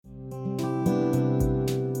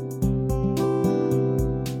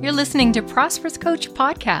You're listening to Prosperous Coach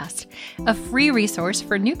Podcast, a free resource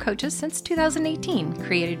for new coaches since 2018,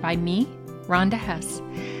 created by me, Rhonda Hess.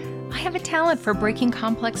 I have a talent for breaking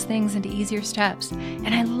complex things into easier steps,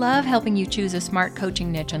 and I love helping you choose a smart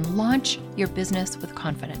coaching niche and launch your business with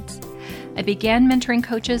confidence. I began mentoring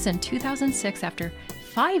coaches in 2006 after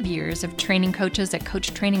 5 years of training coaches at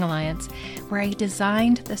Coach Training Alliance, where I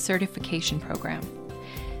designed the certification program.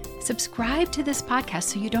 Subscribe to this podcast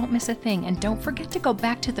so you don't miss a thing, and don't forget to go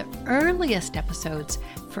back to the earliest episodes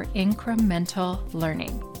for incremental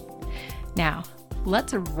learning. Now,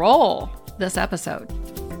 let's roll this episode.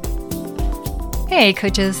 Hey,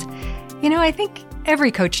 coaches. I think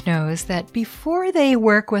every coach knows that before they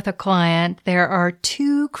work with a client, there are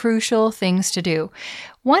two crucial things to do.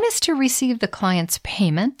 One is to receive the client's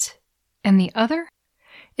payment, and the other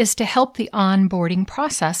is to help the onboarding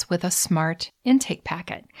process with a smart intake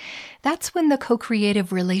packet. That's when the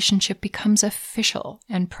co-creative relationship becomes official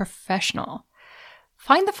and professional.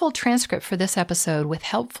 Find the full transcript for this episode with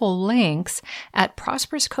helpful links at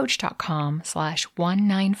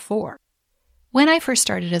prosperouscoach.com/194. When I first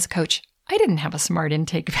started as a coach, I didn't have a smart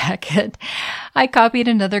intake packet. I copied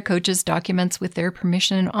another coach's documents with their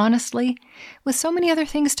permission, and honestly, with so many other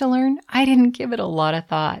things to learn, I didn't give it a lot of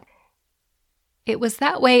thought. It was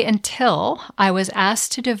that way until I was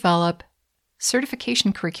asked to develop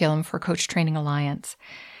certification curriculum for Coach Training Alliance,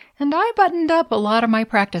 and I buttoned up a lot of my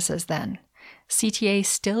practices then. CTA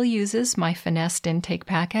still uses my finessed intake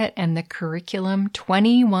packet and the curriculum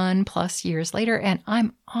 21 plus years later, and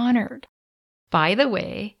I'm honored. By the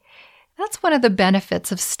way, that's one of the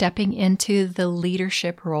benefits of stepping into the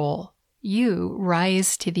leadership role. You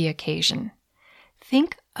rise to the occasion.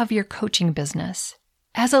 Think of your coaching business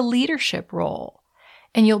as a leadership role,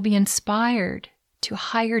 and you'll be inspired to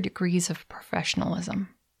higher degrees of professionalism.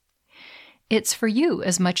 It's for you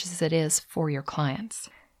as much as it is for your clients.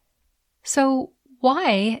 So,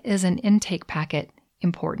 why is an intake packet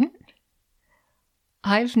important?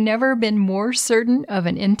 I've never been more certain of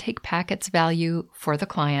an intake packet's value for the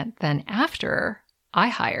client than after I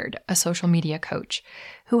hired a social media coach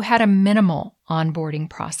who had a minimal onboarding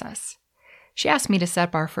process. She asked me to set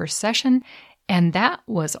up our first session, and that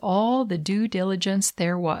was all the due diligence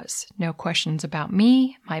there was. No questions about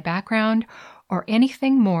me, my background, or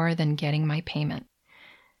anything more than getting my payment.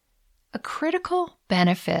 A critical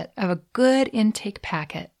benefit of a good intake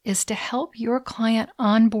packet is to help your client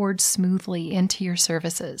onboard smoothly into your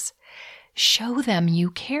services. Show them you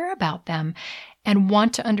care about them and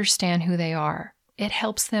want to understand who they are. It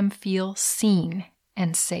helps them feel seen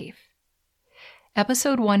and safe.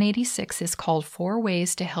 Episode 186 is called 4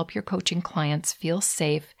 Ways to Help Your Coaching Clients Feel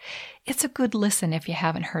Safe. It's a good listen if you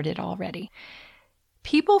haven't heard it already.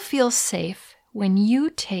 People feel safe when you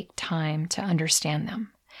take time to understand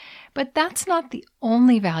them. But that's not the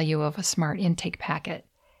only value of a smart intake packet.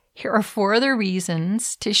 Here are 4 other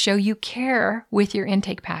reasons to show you care with your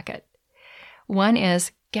intake packet. 1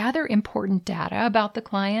 is gather important data about the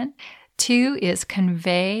client. 2 is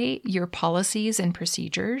convey your policies and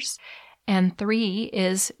procedures. And 3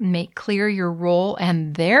 is make clear your role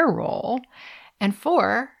and their role. And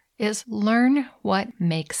 4 is learn what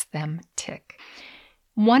makes them tick.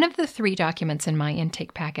 One of the 3 documents in my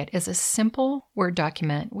intake packet is a simple Word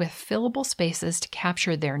document with fillable spaces to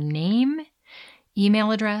capture their name,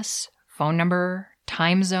 email address, phone number,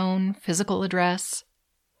 time zone, physical address.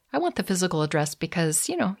 I want the physical address because,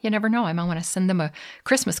 you never know. I might want to send them a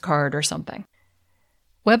Christmas card or something.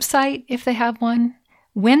 Website, if they have one.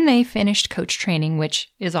 When they finished coach training,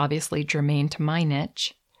 which is obviously germane to my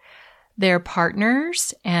niche. Their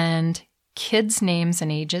partners and kids' names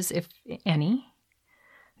and ages, if any.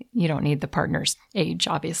 You don't need the partner's age,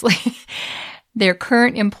 obviously. Their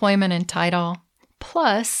current employment and title,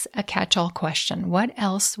 plus a catch-all question. What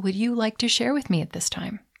else would you like to share with me at this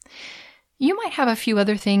time? You might have a few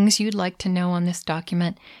other things you'd like to know on this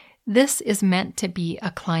document. This is meant to be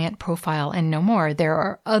a client profile and no more. There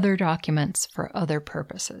are other documents for other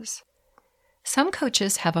purposes. Some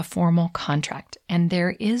coaches have a formal contract, and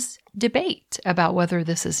there is debate about whether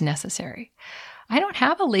this is necessary. I don't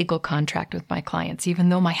have a legal contract with my clients, even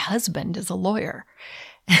though my husband is a lawyer.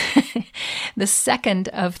 The second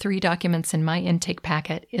of 3 documents in my intake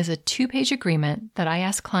packet is a 2-page agreement that I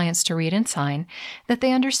ask clients to read and sign that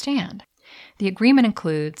they understand. The agreement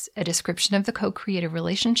includes a description of the co-creative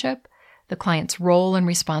relationship, the client's role and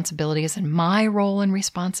responsibilities, and my role and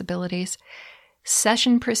responsibilities,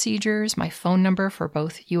 session procedures, my phone number for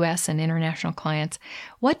both U.S. and international clients,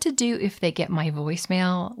 what to do if they get my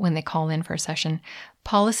voicemail when they call in for a session,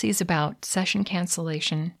 policies about session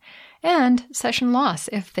cancellation, and session loss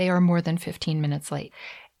if they are more than 15 minutes late.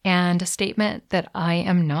 and a statement that I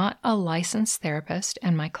am not a licensed therapist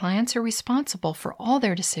and my clients are responsible for all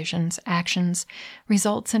their decisions, actions,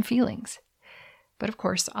 results, and feelings. But of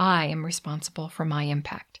course, I am responsible for my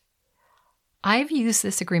impact. I've used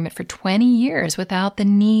this agreement for 20 years without the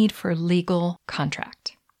need for legal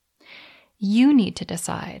contract. You need to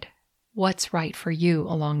decide what's right for you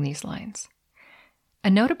along these lines. A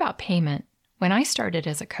note about payment. When I started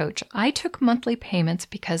as a coach, I took monthly payments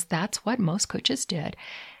because that's what most coaches did.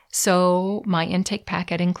 So my intake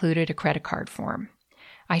packet included a credit card form.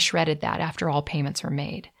 I shredded that after all payments were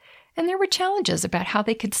made. And there were challenges about how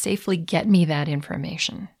they could safely get me that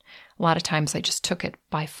information. A lot of times I just took it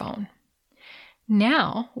by phone.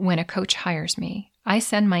 Now, when a coach hires me, I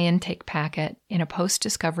send my intake packet in a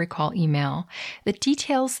post-discovery call email that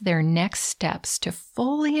details their next steps to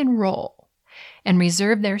fully enroll and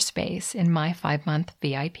reserve their space in my 5-month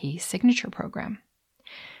VIP signature program.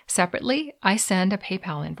 Separately, I send a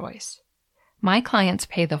PayPal invoice. My clients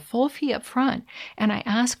pay the full fee up front, and I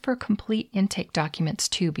ask for complete intake documents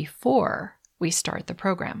too before we start the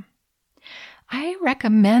program. I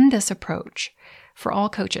recommend this approach for all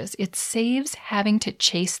coaches. It saves having to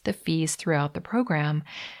chase the fees throughout the program,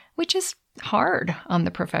 which is hard on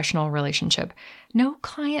the professional relationship. No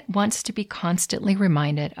client wants to be constantly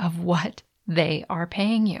reminded of what they are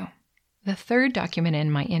paying you. The third document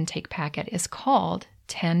in my intake packet is called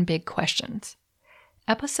 10 Big Questions.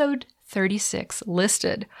 Episode 36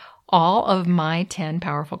 listed all of my 10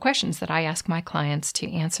 powerful questions that I ask my clients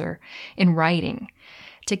to answer in writing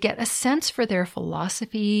to get a sense for their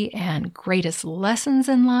philosophy and greatest lessons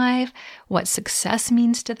in life, what success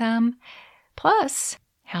means to them, plus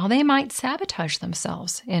how they might sabotage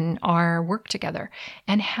themselves in our work together,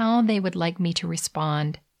 and how they would like me to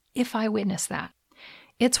respond if I witness that.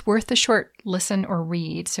 It's worth a short listen or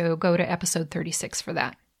read, so go to episode 36 for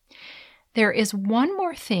that. There is one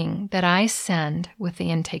more thing that I send with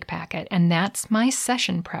the intake packet, and that's my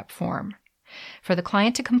session prep form for the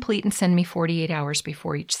client to complete and send me 48 hours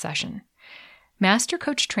before each session. Master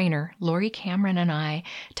Coach Trainer Lori Cameron and I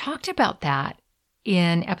talked about that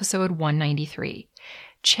in episode 193.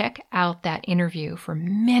 Check out that interview for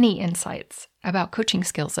many insights about coaching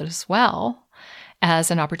skills as well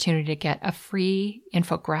as an opportunity to get a free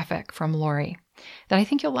infographic from Lori that I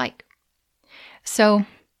think you'll like. So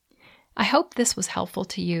I hope this was helpful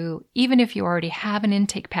to you. Even if you already have an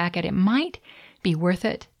intake packet, it might be worth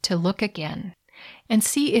it to look again and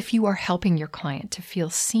see if you are helping your client to feel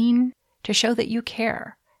seen, to show that you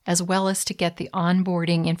care, as well as to get the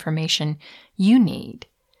onboarding information you need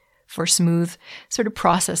for smooth sort of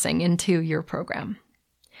processing into your program.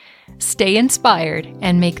 Stay inspired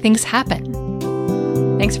and make things happen.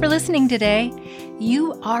 Thanks for listening today.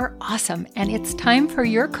 You are awesome, and it's time for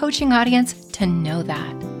your coaching audience to know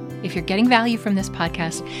that. If you're getting value from this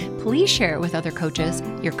podcast, please share it with other coaches.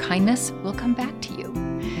 Your kindness will come back to you.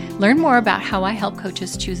 Learn more about how I help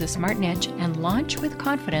coaches choose a smart niche and launch with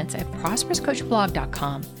confidence at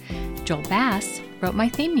prosperouscoachblog.com. Joel Bass wrote my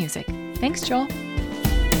theme music. Thanks, Joel.